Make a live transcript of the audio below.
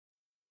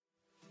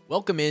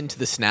Welcome into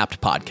the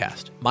Snapped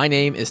podcast. My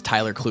name is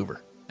Tyler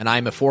Kluver, and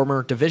I'm a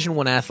former Division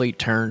I athlete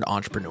turned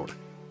entrepreneur.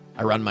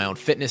 I run my own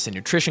fitness and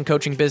nutrition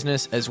coaching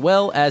business, as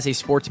well as a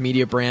sports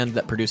media brand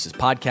that produces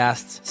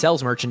podcasts,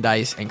 sells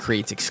merchandise, and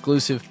creates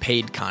exclusive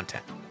paid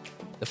content.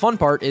 The fun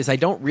part is I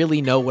don't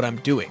really know what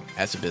I'm doing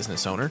as a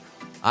business owner.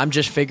 I'm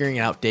just figuring it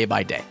out day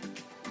by day.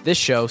 This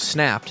show,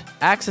 Snapped,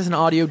 acts as an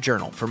audio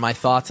journal for my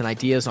thoughts and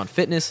ideas on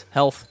fitness,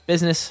 health,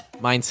 business,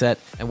 mindset,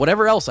 and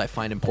whatever else I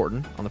find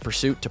important on the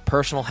pursuit to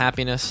personal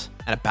happiness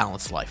and a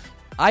balanced life.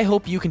 I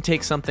hope you can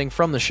take something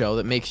from the show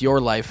that makes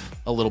your life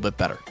a little bit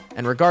better.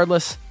 And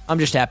regardless, I'm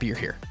just happy you're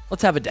here.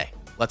 Let's have a day.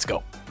 Let's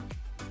go.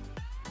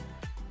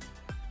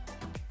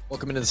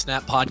 Welcome into the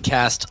Snap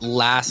podcast.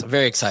 I'm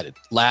very excited.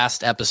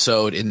 Last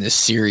episode in this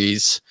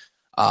series.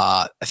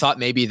 I thought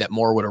maybe that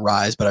more would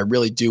arise, but I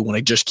really do want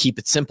to just keep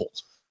it simple.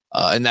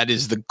 And that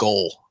is the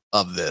goal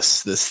of this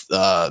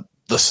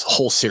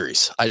whole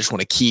series. I just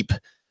want to keep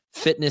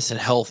fitness and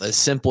health as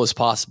simple as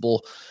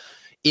possible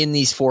in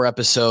these 4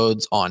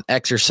 episodes on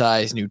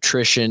exercise,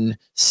 nutrition,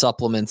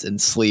 supplements, and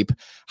sleep.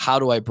 How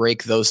do I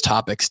break those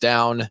topics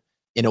down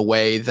in a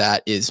way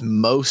that is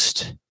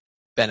most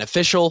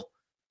beneficial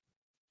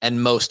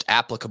and most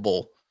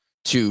applicable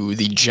to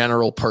the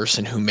general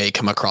person who may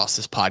come across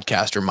this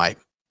podcast or my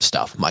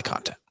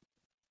content?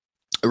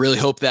 I really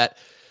hope that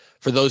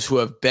for those who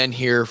have been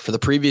here for the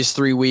previous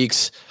 3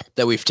 weeks,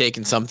 that we've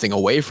taken something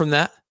away from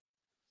that.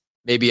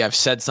 Maybe I've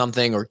said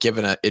something or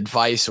given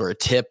advice or a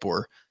tip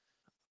or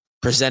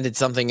presented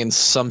something in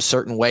some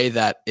certain way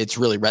that it's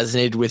really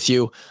resonated with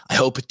you. I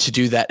hope to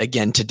do that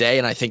again today.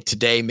 And I think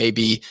today may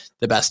be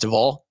the best of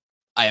all.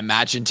 I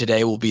imagine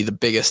today will be the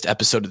biggest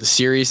episode of the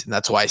series, and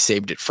that's why I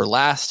saved it for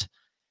last.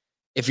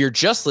 If you're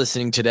just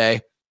listening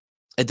today,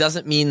 it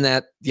doesn't mean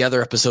that the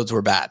other episodes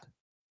were bad.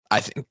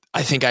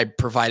 I think I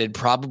provided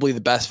probably the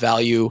best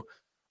value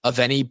of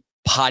any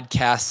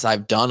podcasts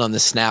I've done on the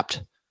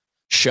Snapped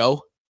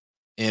show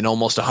in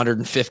almost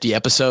 150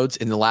 episodes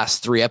in the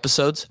last 3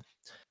 episodes.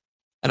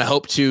 And I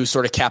hope to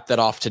sort of cap that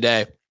off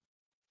today,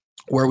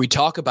 where we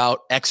talk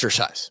about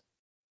exercise,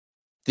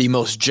 the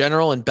most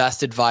general and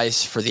best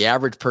advice for the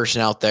average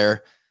person out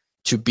there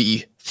to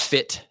be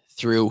fit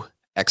through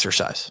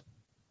exercise.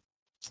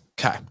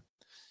 Okay.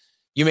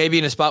 You may be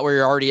in a spot where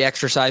you're already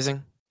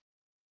exercising,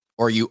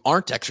 or you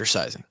aren't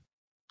exercising,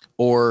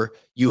 or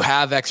you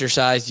have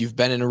exercised, you've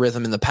been in a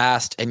rhythm in the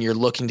past, and you're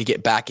looking to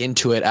get back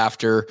into it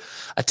after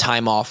a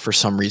time off for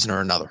some reason or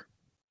another.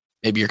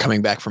 Maybe you're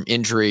coming back from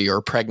injury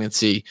or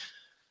pregnancy.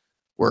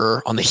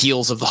 We're on the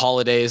heels of the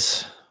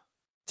holidays.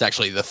 It's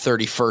actually the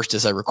 31st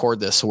as I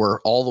record this, so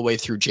we're all the way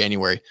through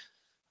January.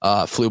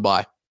 Flew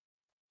by.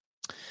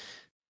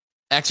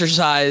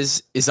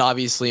 Exercise is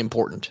obviously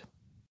important.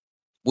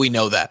 We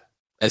know that.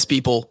 As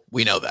people,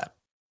 we know that.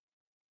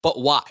 But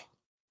why?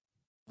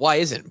 Why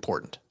is it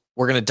important?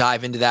 We're going to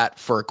dive into that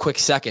for a quick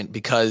second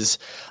because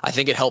I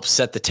think it helps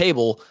set the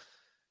table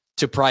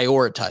to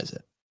prioritize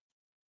it.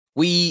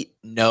 We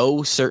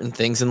know certain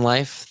things in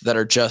life that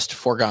are just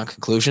foregone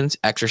conclusions.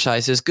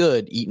 Exercise is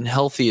good. Eating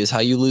healthy is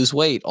how you lose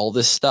weight. All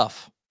this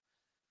stuff.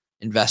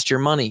 Invest your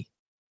money.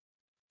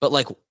 But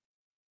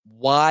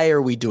why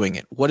are we doing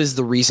it? What is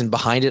the reason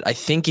behind it? I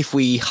think if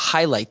we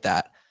highlight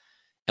that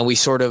and we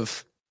sort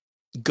of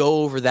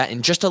go over that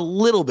in just a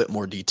little bit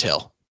more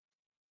detail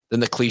than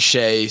the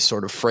cliche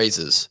sort of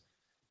phrases,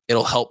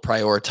 it'll help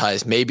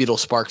prioritize. Maybe it'll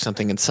spark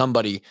something in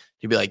somebody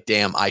to be like,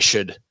 damn, I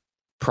should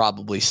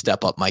probably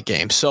step up my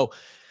game. So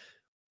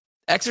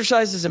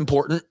exercise is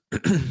important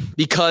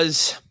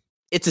because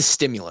it's a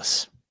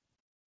stimulus.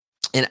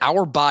 In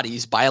our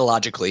bodies,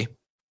 biologically,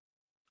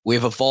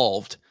 we've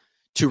evolved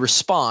to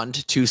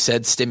respond to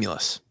said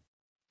stimulus.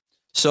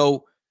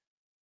 So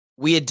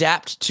we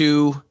adapt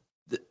to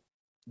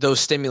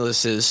those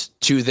stimuluses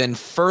to then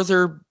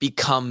further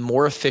become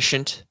more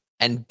efficient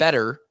and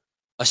better,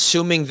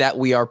 assuming that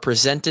we are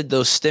presented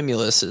those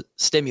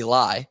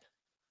stimuli,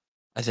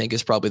 I think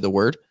is probably the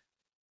word,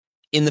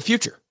 in the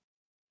future.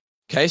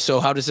 Okay,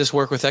 so how does this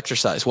work with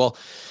exercise? Well,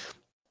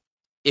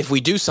 if we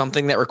do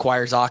something that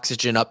requires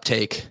oxygen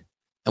uptake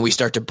and we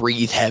start to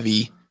breathe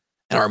heavy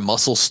and our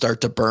muscles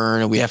start to burn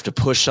and we have to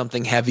push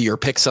something heavy or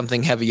pick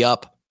something heavy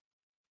up,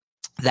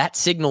 that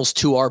signals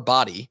to our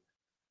body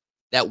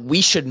that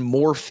we should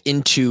morph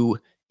into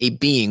a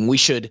being. We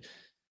should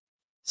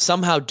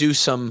somehow do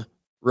some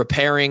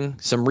repairing,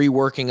 some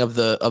reworking of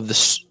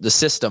the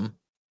system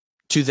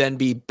to then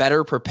be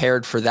better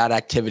prepared for that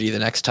activity the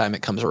next time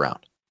it comes around.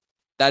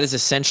 That is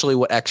essentially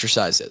what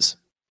exercise is,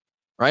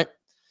 right?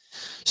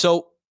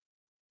 So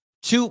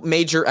 2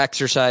 major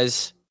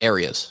exercise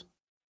areas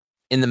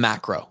in the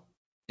macro,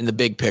 in the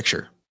big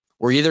picture.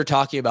 We're either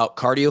talking about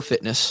cardio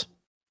fitness,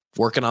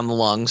 working on the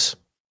lungs,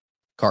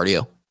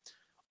 cardio,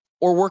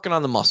 or working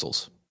on the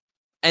muscles.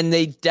 And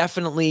they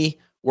definitely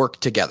work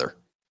together.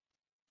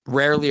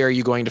 Rarely are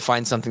you going to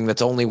find something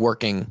that's only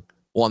working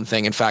one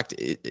thing. In fact,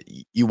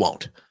 you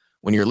won't.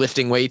 When you're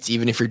lifting weights,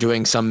 even if you're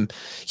doing some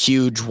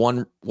huge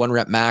one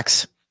rep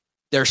max,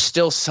 there's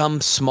still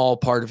some small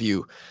part of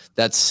you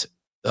that's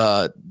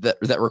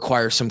that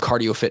requires some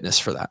cardio fitness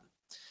for that.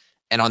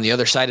 and on the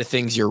other side of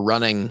things, you're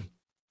running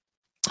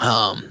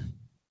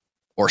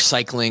or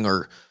cycling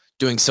or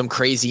doing some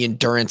crazy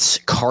endurance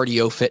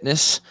cardio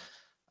fitness,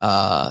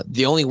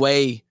 the only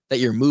way that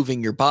you're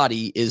moving your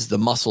body is the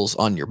muscles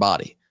on your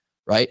body,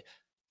 right?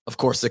 Of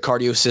course, the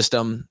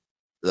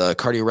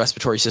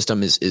cardiorespiratory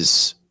system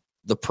is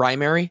the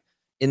primary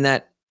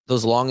in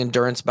those long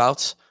endurance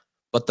bouts,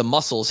 but the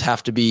muscles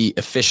have to be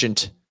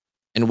efficient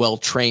and well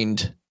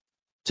trained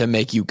to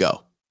make you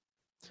go.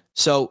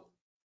 So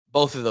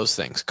both of those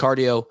things,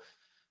 cardio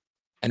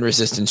and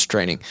resistance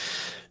training.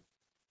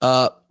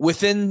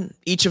 Within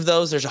each of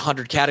those, there's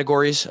 100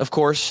 categories, of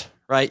course,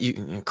 right?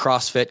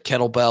 CrossFit,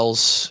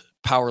 kettlebells,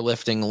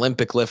 powerlifting,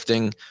 Olympic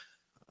lifting.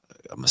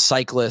 I'm a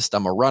cyclist,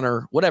 I'm a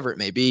runner, whatever it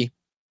may be.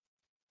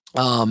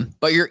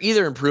 But you're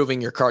either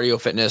improving your cardio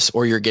fitness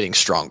or you're getting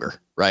stronger,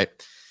 right?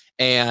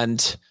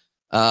 And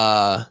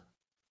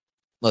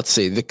let's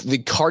see, the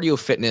cardio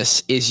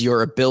fitness is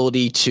your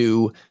ability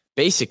to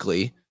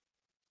basically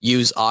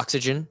use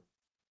oxygen,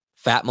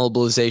 fat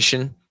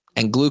mobilization,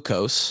 and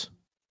glucose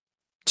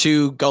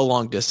to go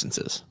long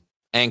distances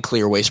and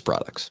clear waste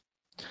products.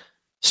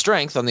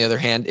 Strength, on the other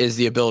hand, is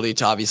the ability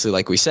to, obviously,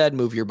 like we said,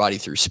 move your body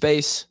through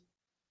space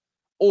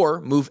or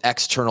move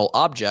external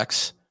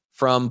objects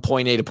from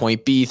point A to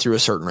point B through a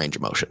certain range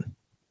of motion.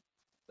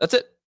 That's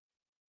it.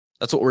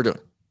 That's what we're doing.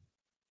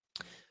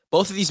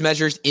 Both of these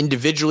measures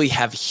individually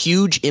have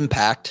huge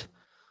impact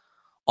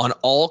on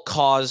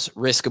all-cause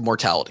risk of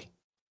mortality.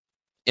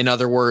 In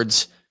other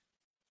words,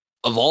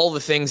 of all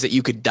the things that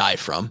you could die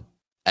from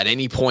at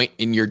any point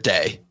in your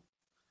day,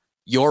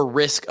 your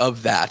risk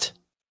of that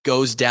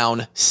goes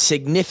down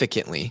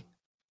significantly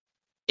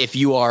if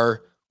you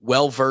are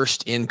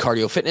well-versed in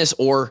cardio fitness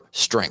or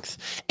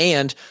strength.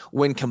 And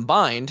when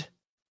combined,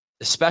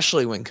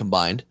 especially when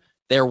combined,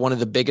 they're one of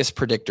the biggest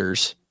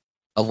predictors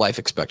of life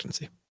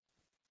expectancy.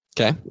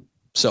 Okay?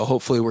 So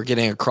hopefully we're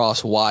getting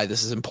across why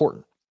this is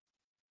important.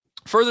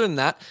 Further than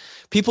that,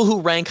 people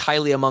who rank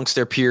highly amongst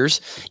their peers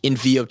in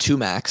VO2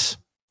 max,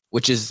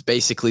 which is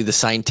basically the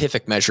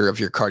scientific measure of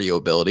your cardio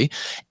ability,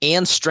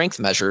 and strength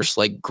measures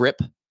like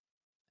grip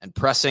and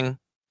pressing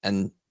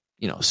and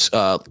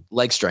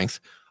leg strength,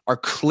 are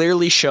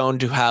clearly shown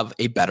to have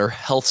a better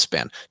health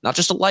span. Not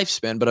just a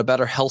lifespan, but a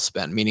better health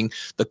span, meaning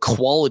the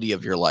quality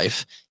of your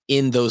life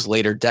in those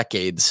later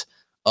decades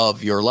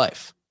of your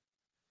life.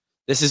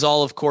 This is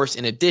all, of course,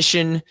 in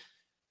addition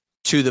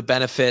to the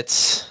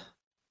benefits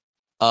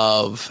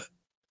of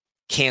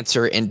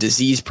cancer and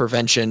disease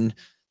prevention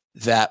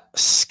that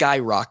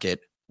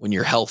skyrocket when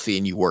you're healthy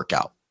and you work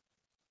out.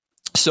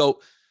 So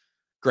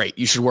great,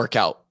 you should work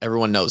out.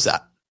 Everyone knows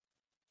that.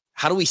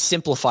 How do we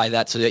simplify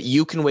that so that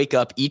you can wake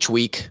up each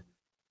week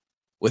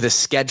with a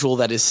schedule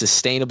that is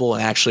sustainable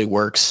and actually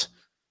works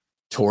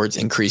towards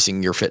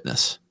increasing your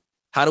fitness?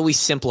 How do we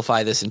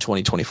simplify this in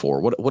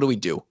 2024? What do we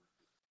do?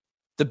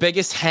 The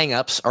biggest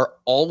hangups are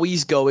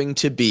always going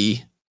to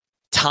be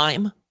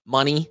time,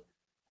 money,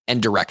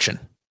 and direction.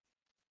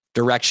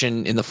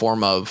 Direction in the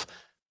form of,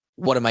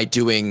 what am I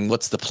doing?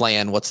 What's the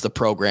plan? What's the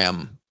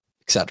program,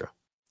 etc.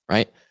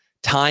 Right?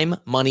 Time,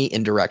 money,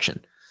 and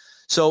direction.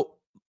 So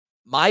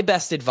my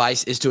best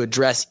advice is to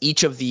address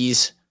each of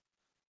these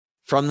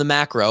from the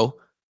macro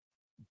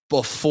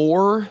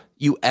before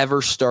you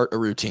ever start a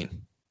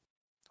routine.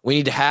 We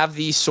need to have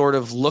these sort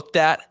of looked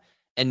at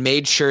and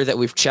made sure that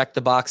we've checked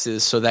the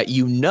boxes so that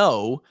you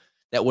know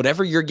that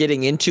whatever you're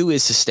getting into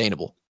is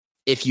sustainable.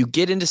 If you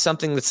get into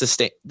something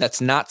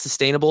that's not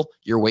sustainable,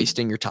 you're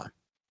wasting your time.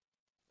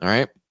 All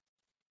right?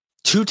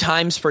 2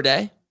 times per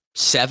day,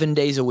 7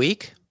 days a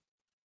week,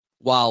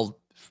 while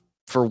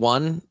for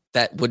one,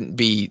 that wouldn't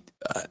be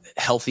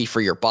healthy for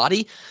your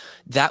body,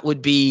 that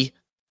would be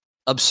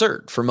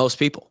absurd for most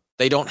people.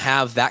 They don't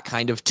have that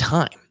kind of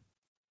time,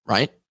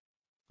 right?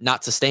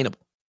 Not sustainable.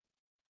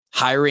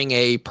 Hiring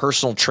a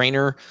personal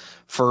trainer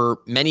for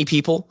many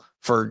people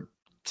for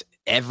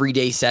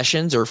everyday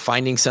sessions, or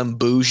finding some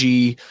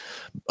bougie,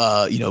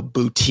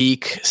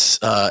 boutique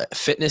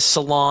fitness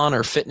salon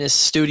or fitness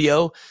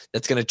studio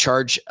that's going to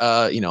charge,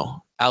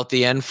 out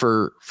the end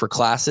for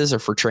classes or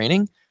for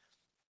training,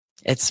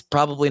 it's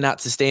probably not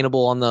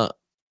sustainable on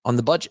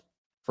the budget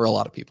for a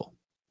lot of people.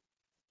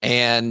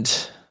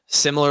 And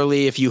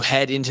similarly, if you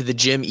head into the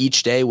gym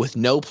each day with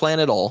no plan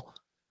at all,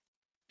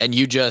 and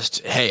you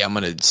just, hey, I'm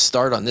going to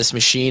start on this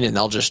machine and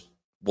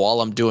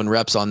while I'm doing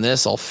reps on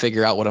this, I'll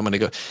figure out what I'm going to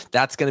go.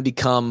 That's going to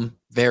become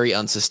very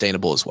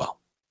unsustainable as well.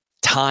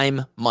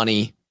 Time,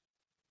 money,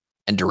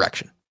 and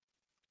direction.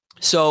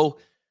 So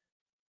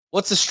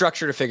what's the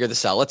structure to figure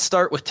this out? Let's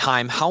start with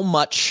time. How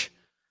much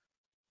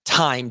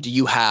time do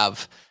you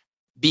have?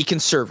 Be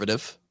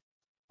conservative,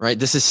 right?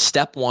 This is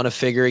step 1 of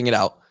figuring it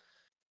out.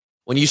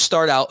 When you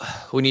start out,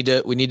 we need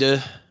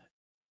to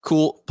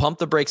pump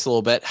the brakes a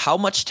little bit. How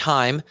much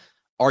time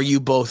are you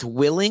both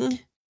willing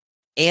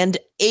and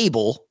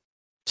able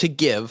to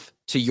give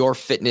to your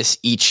fitness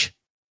each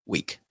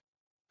week?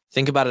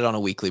 Think about it on a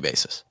weekly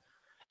basis.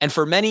 And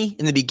for many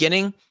in the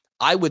beginning,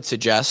 I would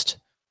suggest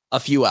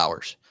a few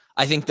hours.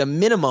 I think the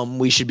minimum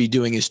we should be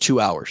doing is 2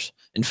 hours.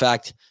 In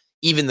fact,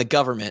 even the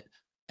government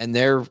and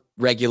their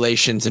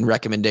regulations and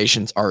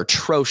recommendations are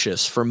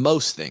atrocious for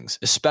most things,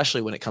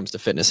 especially when it comes to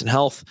fitness and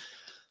health.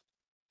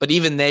 But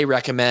even they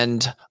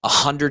recommend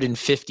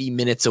 150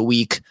 minutes a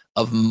week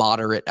of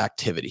moderate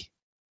activity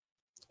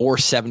or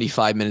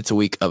 75 minutes a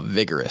week of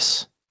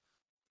vigorous.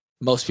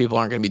 Most people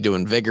aren't going to be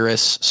doing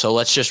vigorous, so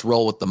let's just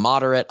roll with the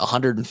moderate.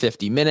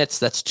 150 minutes,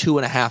 that's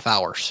 2.5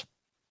 hours.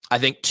 I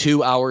think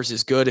 2 hours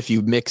is good if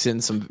you mix in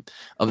some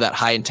of that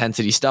high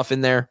intensity stuff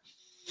in there.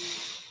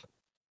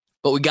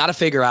 But we got to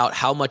figure out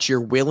how much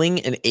you're willing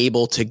and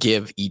able to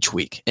give each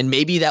week. And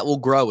maybe that will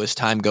grow as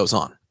time goes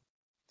on.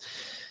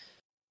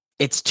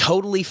 It's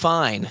totally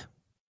fine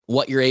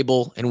what you're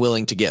able and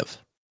willing to give,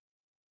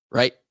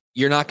 right?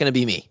 You're not going to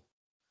be me.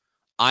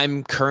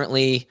 I'm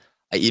currently,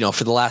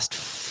 for the last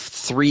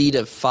 3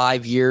 to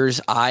 5 years,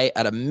 I,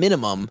 at a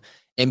minimum,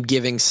 am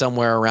giving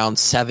somewhere around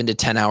 7 to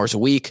 10 hours a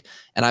week.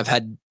 And I've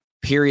had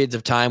periods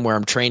of time where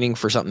I'm training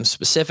for something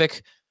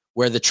specific,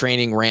 where the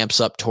training ramps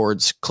up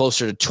towards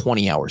closer to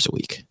 20 hours a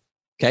week.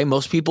 Okay.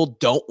 Most people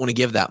don't want to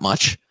give that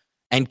much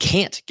and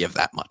can't give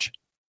that much.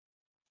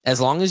 As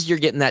long as you're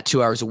getting that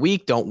 2 hours a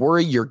week, don't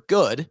worry, you're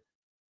good.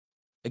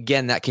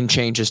 Again, that can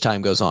change as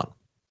time goes on.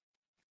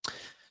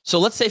 So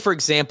let's say, for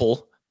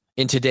example,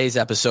 in today's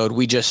episode,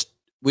 we just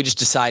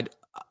decide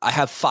I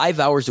have 5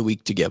 hours a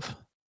week to give,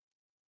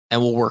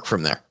 and we'll work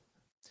from there.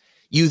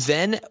 You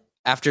then,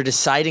 after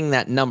deciding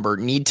that number,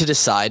 need to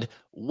decide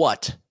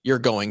what you're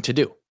going to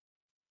do.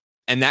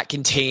 And that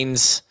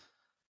contains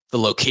the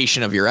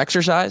location of your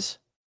exercise,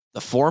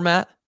 the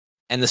format,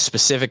 and the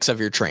specifics of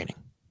your training.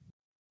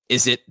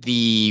 Is it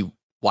the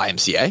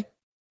YMCA,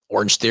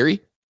 Orange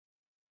Theory?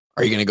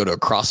 Are you going to go to a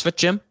CrossFit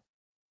gym?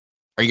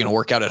 Are you going to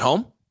work out at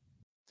home?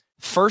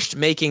 First,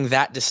 making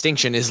that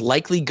distinction is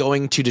likely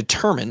going to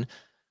determine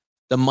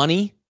the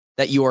money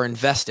that you are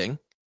investing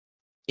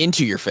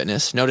into your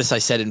fitness. Notice I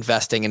said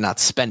investing and not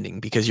spending,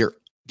 because you're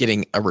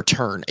getting a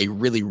return, a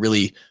really,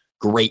 really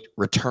great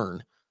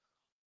return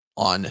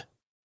on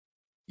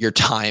your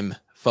time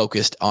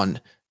focused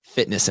on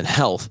fitness and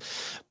health.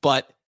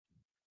 But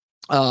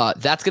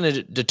that's going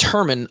to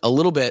determine a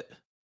little bit,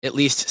 at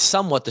least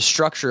somewhat, the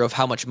structure of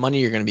how much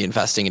money you're going to be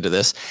investing into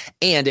this.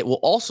 And it will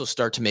also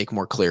start to make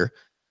more clear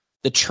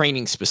the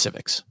training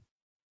specifics.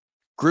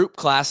 Group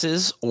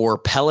classes or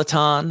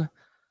Peloton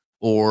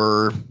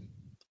or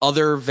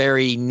other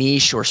very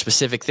niche or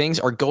specific things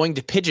are going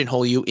to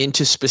pigeonhole you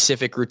into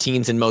specific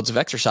routines and modes of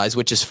exercise,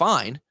 which is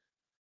fine.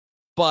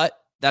 But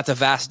that's a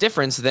vast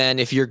difference than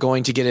if you're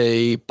going to get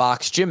a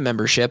box gym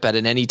membership at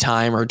an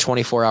Anytime or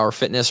 24-hour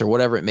fitness or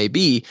whatever it may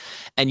be,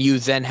 and you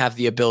then have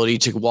the ability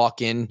to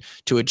walk in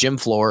to a gym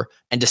floor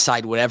and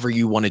decide whatever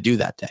you want to do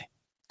that day,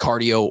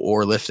 cardio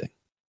or lifting,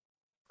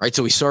 right?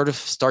 So we sort of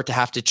start to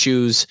have to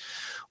choose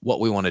what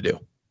we want to do.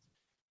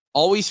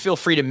 Always feel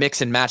free to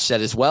mix and match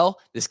that as well.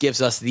 This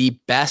gives us the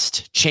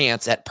best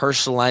chance at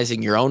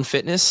personalizing your own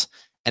fitness.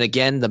 And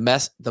again, the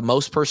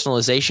most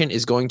personalization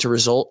is going to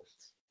result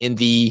in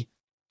the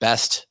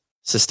best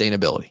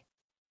sustainability.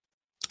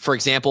 For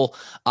example,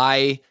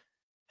 I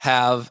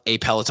have a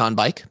Peloton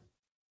bike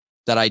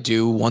that I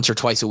do once or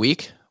twice a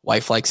week.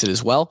 Wife likes it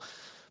as well,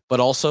 but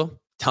also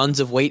tons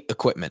of weight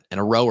equipment and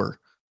a rower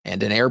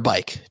and an air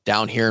bike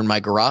down here in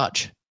my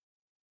garage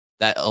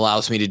that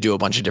allows me to do a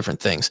bunch of different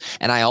things.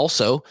 And I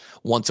also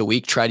once a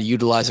week try to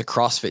utilize a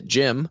CrossFit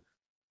gym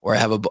where I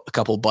have a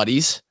couple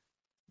buddies,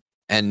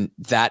 and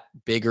that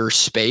bigger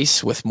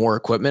space with more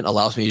equipment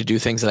allows me to do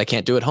things that I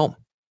can't do at home.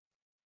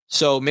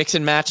 So mix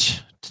and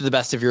match to the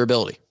best of your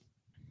ability.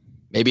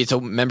 Maybe it's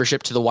a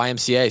membership to the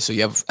YMCA, so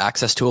you have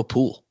access to a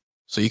pool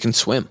so you can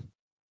swim.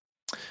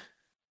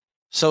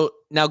 So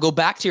now go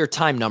back to your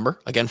time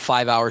number, again,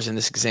 5 hours in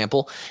this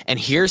example, and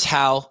here's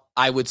how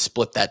I would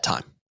split that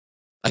time.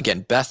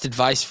 Again, best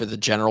advice for the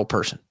general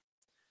person.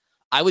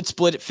 I would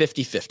split it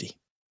 50-50.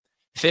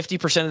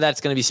 50% of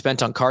that's going to be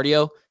spent on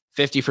cardio,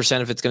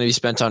 50% of it's going to be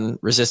spent on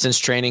resistance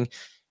training.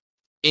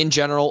 In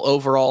general,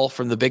 overall,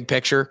 from the big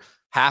picture,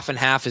 half and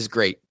half is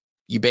great.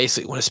 You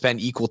basically want to spend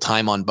equal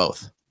time on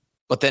both.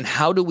 But then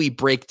how do we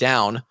break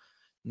down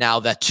now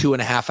that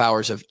 2.5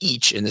 hours of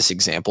each in this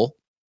example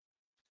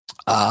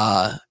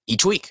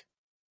each week?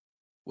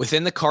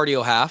 Within the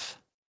cardio half,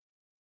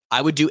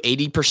 I would do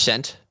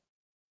 80%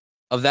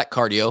 of that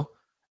cardio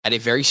at a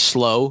very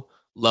slow,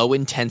 low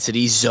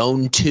intensity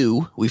zone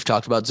 2. We've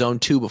talked about zone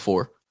 2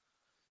 before.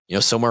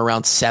 Somewhere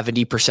around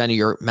 70% of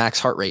your max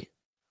heart rate.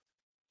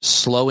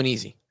 Slow and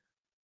easy.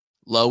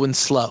 Low and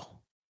slow.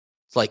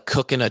 It's like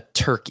cooking a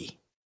turkey.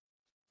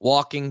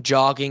 Walking,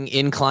 jogging,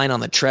 incline on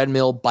the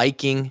treadmill,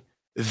 biking,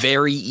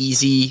 very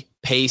easy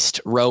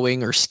paced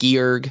rowing or ski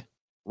erg.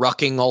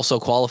 Rucking also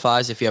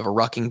qualifies if you have a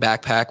rucking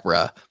backpack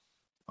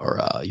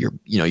or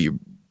you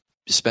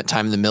spent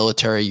time in the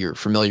military, you're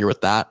familiar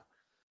with that.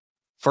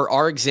 For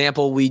our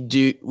example, we'd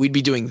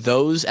be doing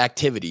those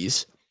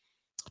activities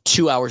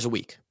 2 hours a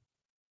week.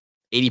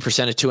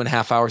 80% of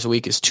 2.5 hours a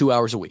week is 2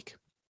 hours a week.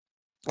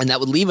 And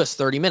that would leave us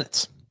 30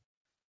 minutes.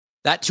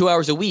 That 2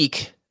 hours a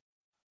week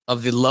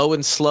of the low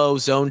and slow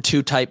zone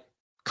 2 type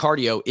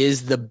cardio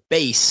is the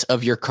base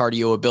of your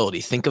cardio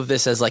ability. Think of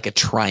this as like a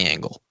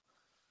triangle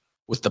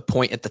with the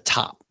point at the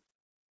top.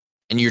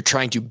 And you're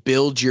trying to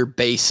build your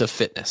base of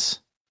fitness.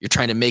 You're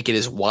trying to make it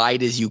as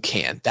wide as you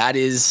can. That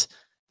is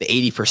the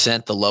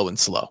 80%, the low and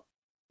slow.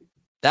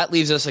 That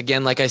leaves us,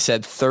 again, like I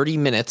said, 30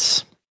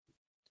 minutes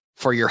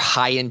for your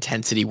high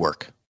intensity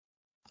work.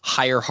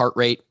 Higher heart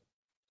rate.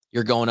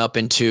 You're going up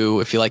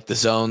into, if you like the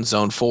zone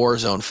 4,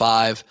 zone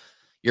 5,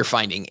 you're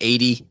finding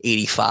 80,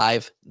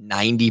 85,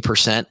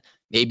 90%,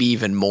 maybe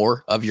even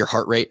more of your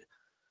heart rate.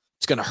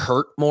 It's going to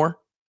hurt more,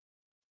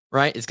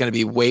 right? It's going to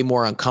be way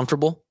more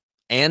uncomfortable.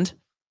 And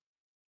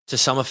to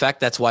some effect,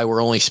 that's why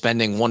we're only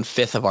spending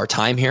 1/5 of our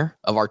time here,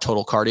 of our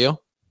total cardio.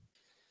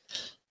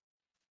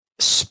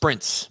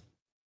 Sprints,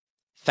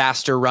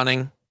 faster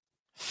running,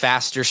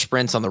 faster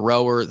sprints on the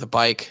rower, the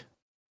bike.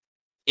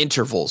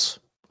 Intervals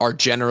are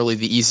generally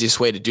the easiest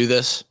way to do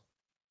this.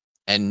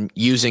 And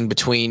using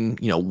between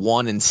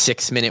 1 and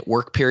 6 minute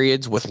work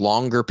periods with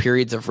longer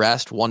periods of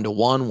rest, 1 to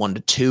 1, 1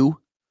 to 2,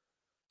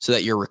 so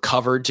that you're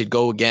recovered to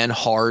go again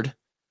hard.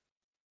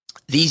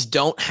 These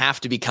don't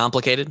have to be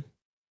complicated,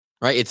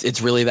 right?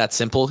 It's really that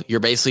simple. You're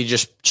basically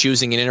just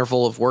choosing an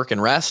interval of work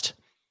and rest,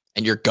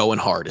 and you're going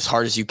hard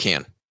as you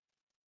can.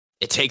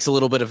 It takes a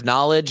little bit of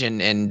knowledge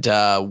and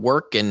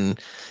work and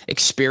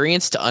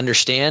experience to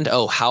understand,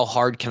 how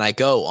hard can I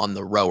go on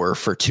the rower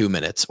for 2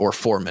 minutes or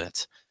 4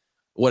 minutes?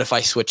 What if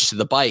I switch to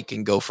the bike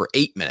and go for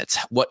 8 minutes?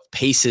 What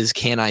paces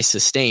can I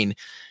sustain?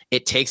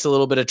 It takes a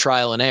little bit of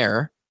trial and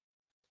error,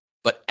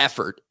 but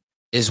effort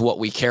is what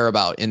we care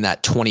about in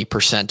that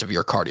 20% of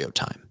your cardio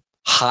time.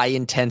 High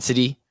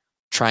intensity,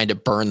 trying to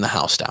burn the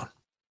house down.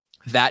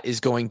 That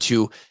is going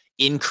to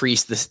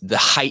increase the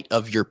height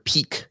of your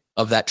peak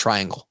of that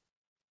triangle.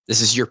 This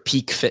is your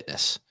peak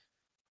fitness.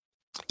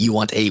 You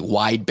want a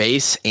wide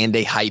base and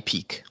a high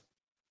peak.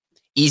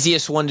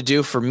 Easiest one to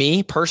do for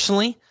me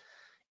personally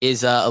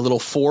is a little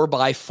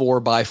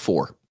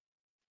 4x4x4.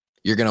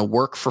 You're going to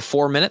work for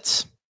 4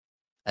 minutes.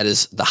 That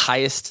is the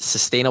highest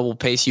sustainable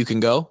pace you can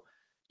go.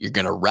 You're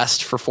going to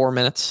rest for 4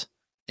 minutes,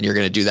 and you're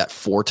going to do that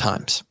 4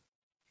 times.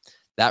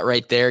 That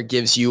right there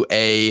gives you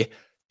a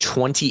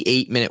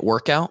 28-minute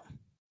workout.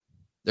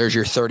 There's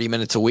your 30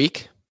 minutes a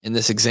week in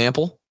this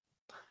example.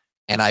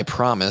 And I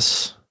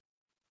promise,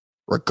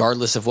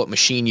 regardless of what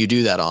machine you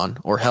do that on,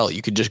 or hell,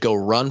 you could just go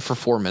run for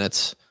 4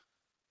 minutes,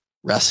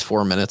 rest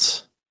 4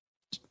 minutes,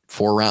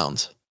 4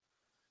 rounds.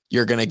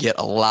 You're going to get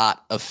a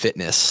lot of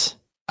fitness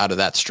out of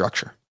that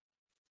structure.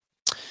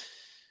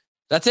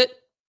 That's it.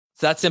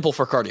 It's that simple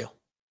for cardio.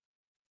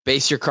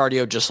 Base your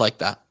cardio just like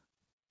that.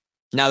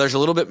 Now, there's a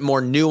little bit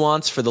more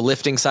nuance for the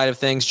lifting side of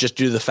things, just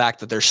due to the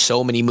fact that there's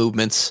so many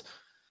movements.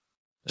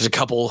 There's a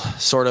couple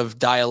sort of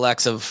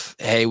dialects of,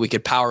 hey, we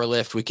could power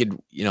lift. We could,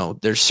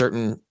 there's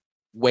certain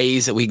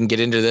ways that we can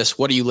get into this.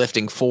 What are you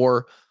lifting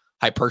for?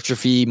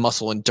 Hypertrophy,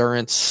 muscle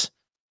endurance,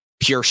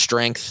 pure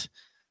strength.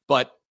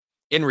 But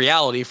in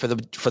reality, for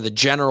the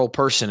general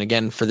person,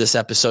 again, for this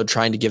episode,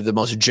 trying to give the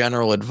most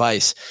general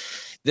advice,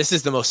 this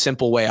is the most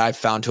simple way I've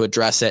found to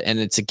address it. And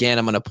it's, again,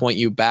 I'm going to point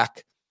you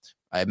back.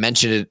 I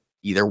mentioned it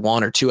either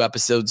 1 or 2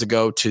 episodes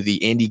ago to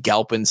the Andy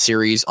Galpin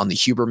series on the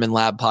Huberman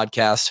Lab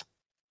podcast.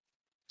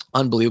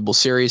 Unbelievable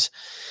series.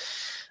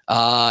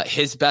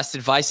 His best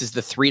advice is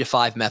the 3 to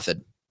 5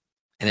 method,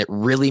 and it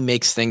really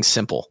makes things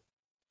simple.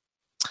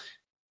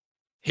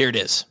 Here it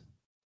is.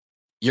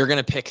 You're going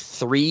to pick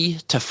 3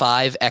 to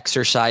 5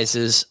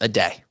 exercises a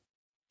day.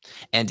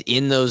 And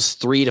in those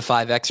 3 to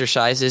 5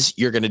 exercises,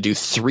 you're going to do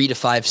 3 to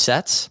 5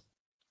 sets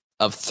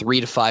of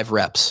 3 to 5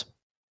 reps.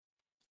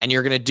 And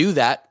you're going to do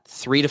that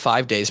 3 to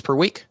 5 days per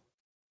week.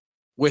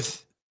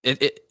 With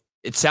it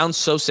sounds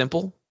so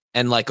simple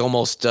and like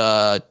almost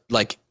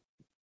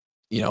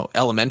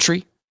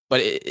elementary,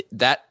 but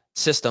that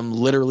system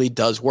literally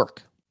does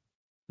work.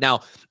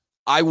 Now,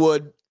 I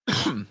would,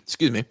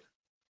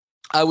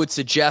 I would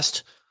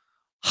suggest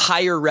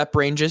higher rep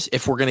ranges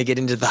if we're going to get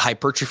into the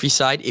hypertrophy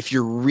side. If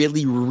you're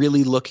really,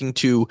 really looking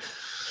to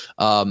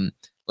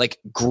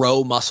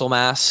grow muscle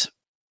mass,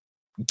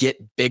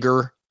 get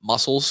bigger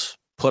muscles,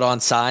 put on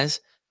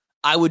size,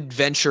 I would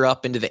venture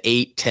up into the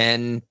 8,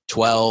 10,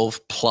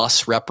 12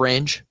 plus rep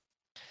range.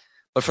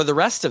 But for the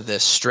rest of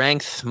this,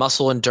 strength,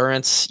 muscle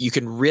endurance, you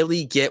can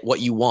really get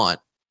what you want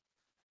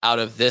out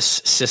of this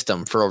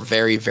system for a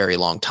very, very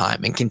long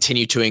time and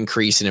continue to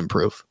increase and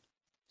improve.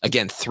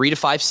 Again, 3 to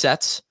 5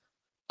 sets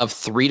of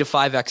 3 to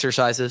 5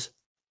 exercises,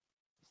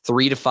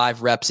 3 to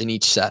 5 reps in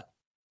each set,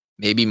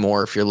 maybe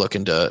more if you're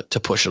looking to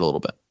push it a little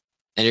bit.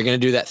 And you're going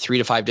to do that 3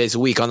 to 5 days a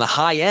week. On the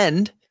high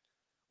end,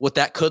 what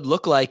that could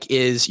look like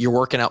is you're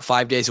working out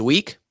 5 days a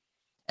week.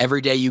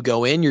 Every day you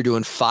go in, you're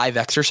doing 5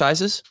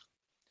 exercises.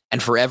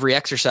 And for every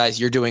exercise,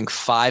 you're doing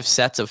 5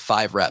 sets of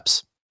 5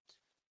 reps.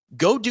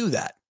 Go do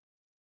that.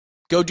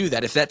 Go do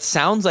that. If that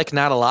sounds like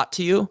not a lot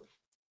to you,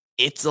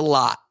 it's a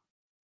lot.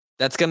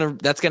 That's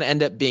gonna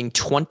end up being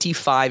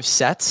 25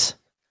 sets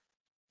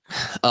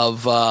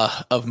of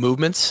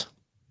movements.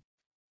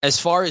 As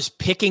far as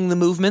picking the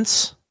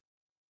movements,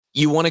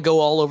 you want to go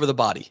all over the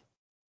body.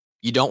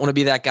 You don't want to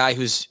be that guy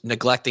who's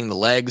neglecting the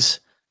legs.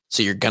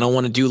 So you're going to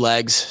want to do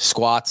legs,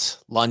 squats,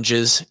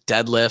 lunges,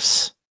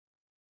 deadlifts,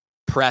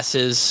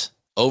 presses,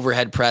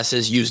 overhead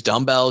presses, use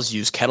dumbbells,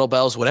 use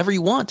kettlebells, whatever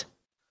you want.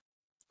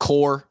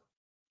 Core,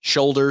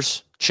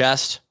 shoulders,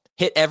 chest,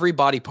 hit every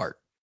body part.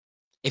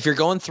 If you're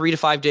going 3 to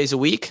 5 days a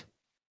week,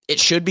 it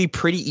should be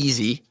pretty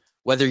easy.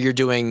 Whether you're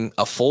doing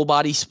a full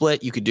body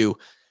split, you could do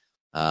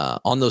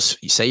on those,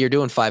 say you're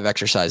doing 5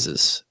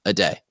 exercises a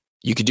day.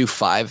 You could do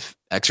 5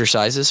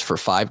 exercises for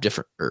 5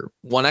 different, or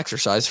 1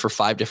 exercise for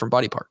 5 different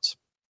body parts.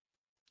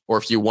 Or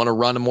if you want to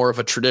run more of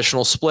a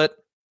traditional split,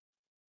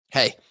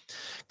 hey,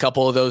 a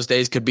couple of those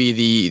days could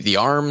be the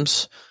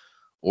arms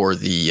or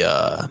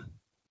the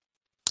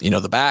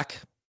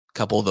back. A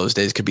couple of those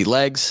days could be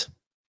legs.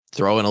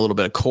 Throw in a little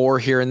bit of core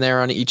here and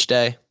there on each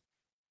day.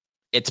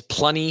 It's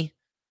plenty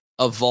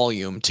of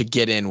volume to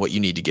get in what you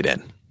need to get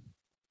in.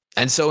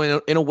 And so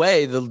in a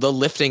way, the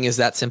lifting is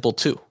that simple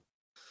too.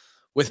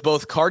 With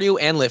both cardio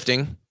and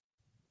lifting,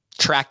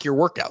 track your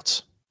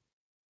workouts.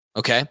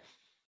 Okay?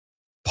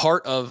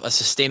 Part of a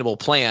sustainable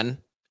plan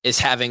is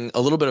having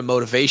a little bit of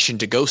motivation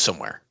to go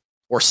somewhere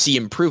or see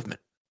improvement.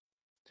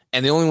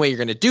 And the only way you're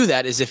going to do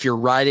that is if you're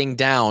writing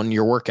down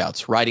your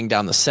workouts, writing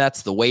down the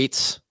sets, the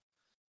weights.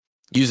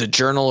 Use a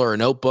journal or a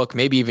notebook,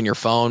 maybe even your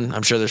phone.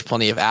 I'm sure there's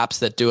plenty of apps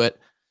that do it.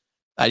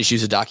 I just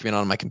use a document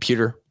on my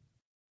computer.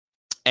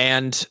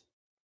 And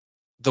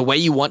the way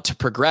you want to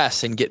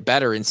progress and get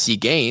better and see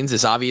gains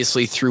is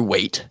obviously through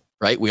weight,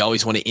 right? We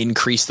always want to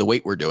increase the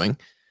weight we're doing.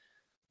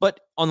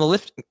 But on the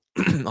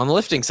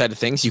lifting side of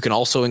things, you can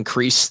also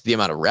increase the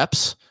amount of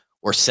reps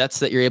or sets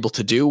that you're able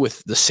to do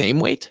with the same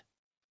weight.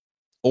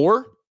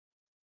 Or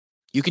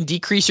you can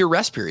decrease your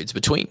rest periods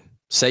between.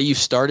 Say you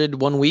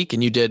started one week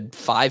and you did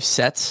 5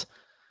 sets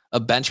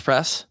of bench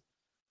press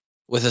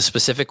with a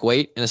specific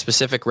weight in a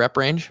specific rep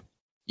range.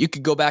 You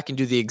could go back and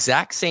do the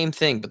exact same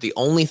thing, but the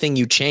only thing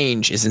you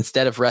change is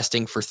instead of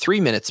resting for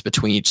 3 minutes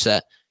between each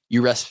set,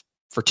 you rest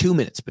for 2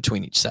 minutes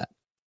between each set.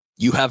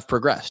 You have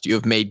progressed. You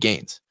have made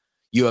gains.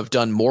 You have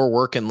done more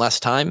work in less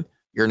time.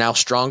 You're now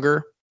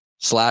stronger /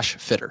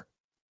 fitter.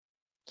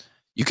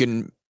 You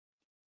can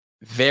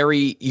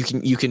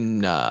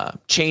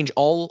change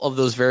all of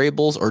those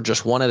variables or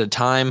just one at a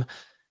time.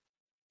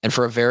 And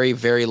for a very,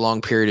 very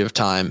long period of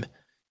time,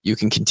 you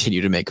can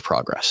continue to make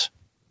progress.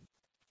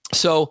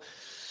 So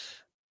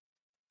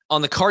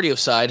on the cardio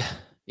side,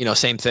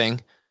 same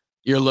thing.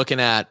 You're looking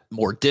at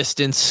more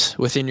distance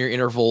within your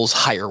intervals,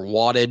 higher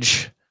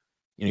wattage,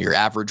 your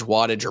average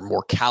wattage or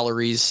more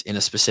calories in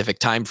a specific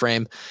time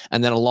frame.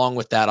 And then along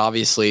with that,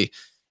 obviously,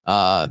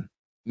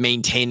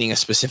 maintaining a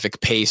specific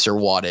pace or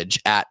wattage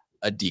at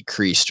a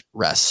decreased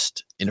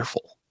rest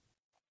interval.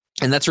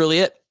 And that's really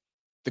it.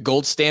 The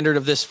gold standard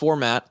of this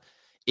format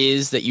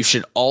is that you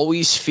should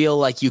always feel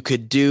like you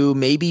could do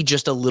maybe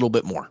just a little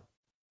bit more.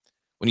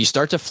 When you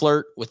start to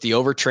flirt with the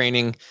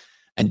overtraining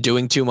and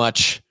doing too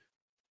much,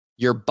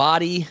 your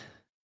body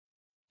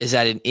is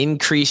at an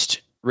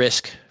increased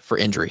risk for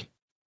injury.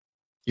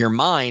 Your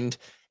mind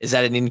is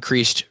at an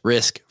increased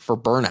risk for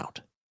burnout.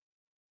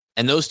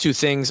 And those two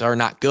things are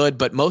not good,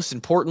 but most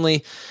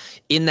importantly,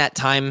 in that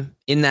time,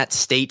 in that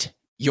state,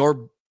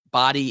 your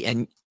body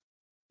and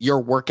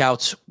your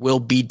workouts will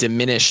be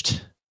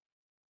diminished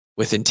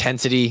with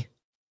intensity,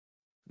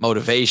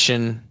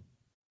 motivation,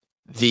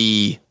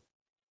 the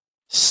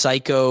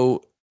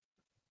psychological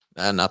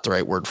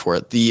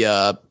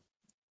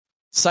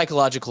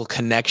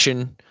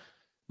connection,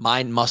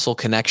 mind-muscle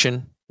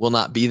connection will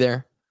not be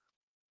there.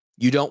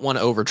 You don't want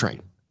to overtrain.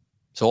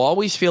 So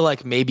always feel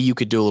like maybe you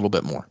could do a little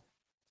bit more.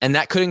 And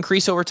that could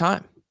increase over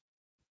time.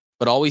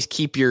 But always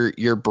keep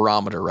your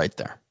barometer right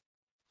there.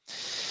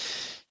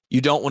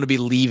 You don't want to be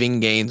leaving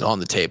gains on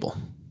the table.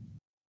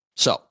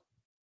 So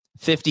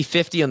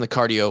 50-50 on the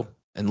cardio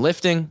and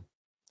lifting,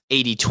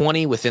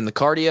 80-20 within the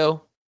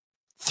cardio,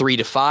 3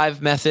 to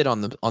 5 method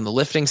on the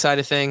lifting side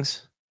of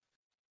things.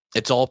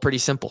 It's all pretty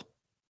simple.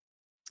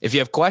 If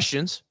you have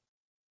questions,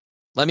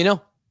 let me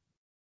know.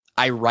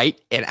 I write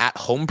an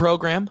at-home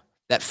program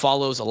that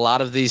follows a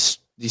lot of these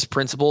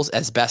principles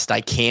as best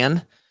I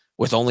can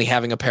with only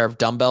having a pair of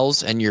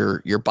dumbbells and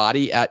your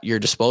body at your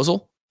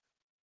disposal.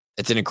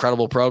 It's an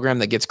incredible program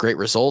that gets great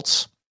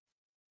results.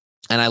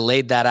 And I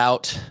laid that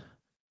out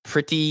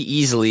pretty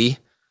easily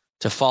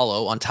to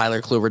follow on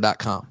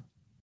tylerkluver.com.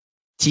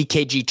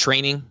 TKG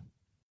training.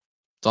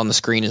 It's on the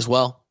screen as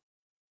well.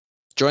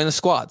 Join the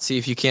squad. See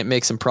if you can't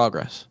make some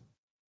progress.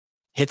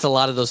 Hits a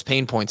lot of those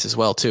pain points as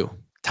well, too.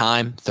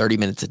 Time, 30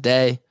 minutes a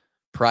day.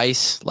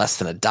 Price, less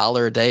than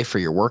 $1 a day for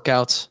your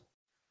workouts.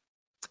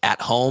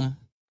 At home.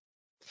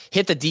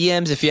 Hit the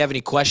DMs if you have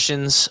any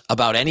questions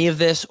about any of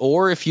this,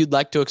 or if you'd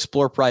like to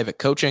explore private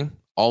coaching.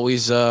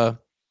 Always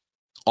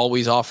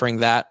offering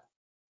that.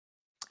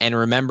 And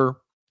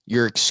remember,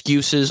 your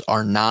excuses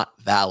are not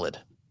valid.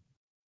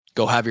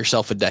 Go have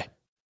yourself a day.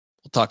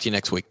 We'll talk to you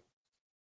next week.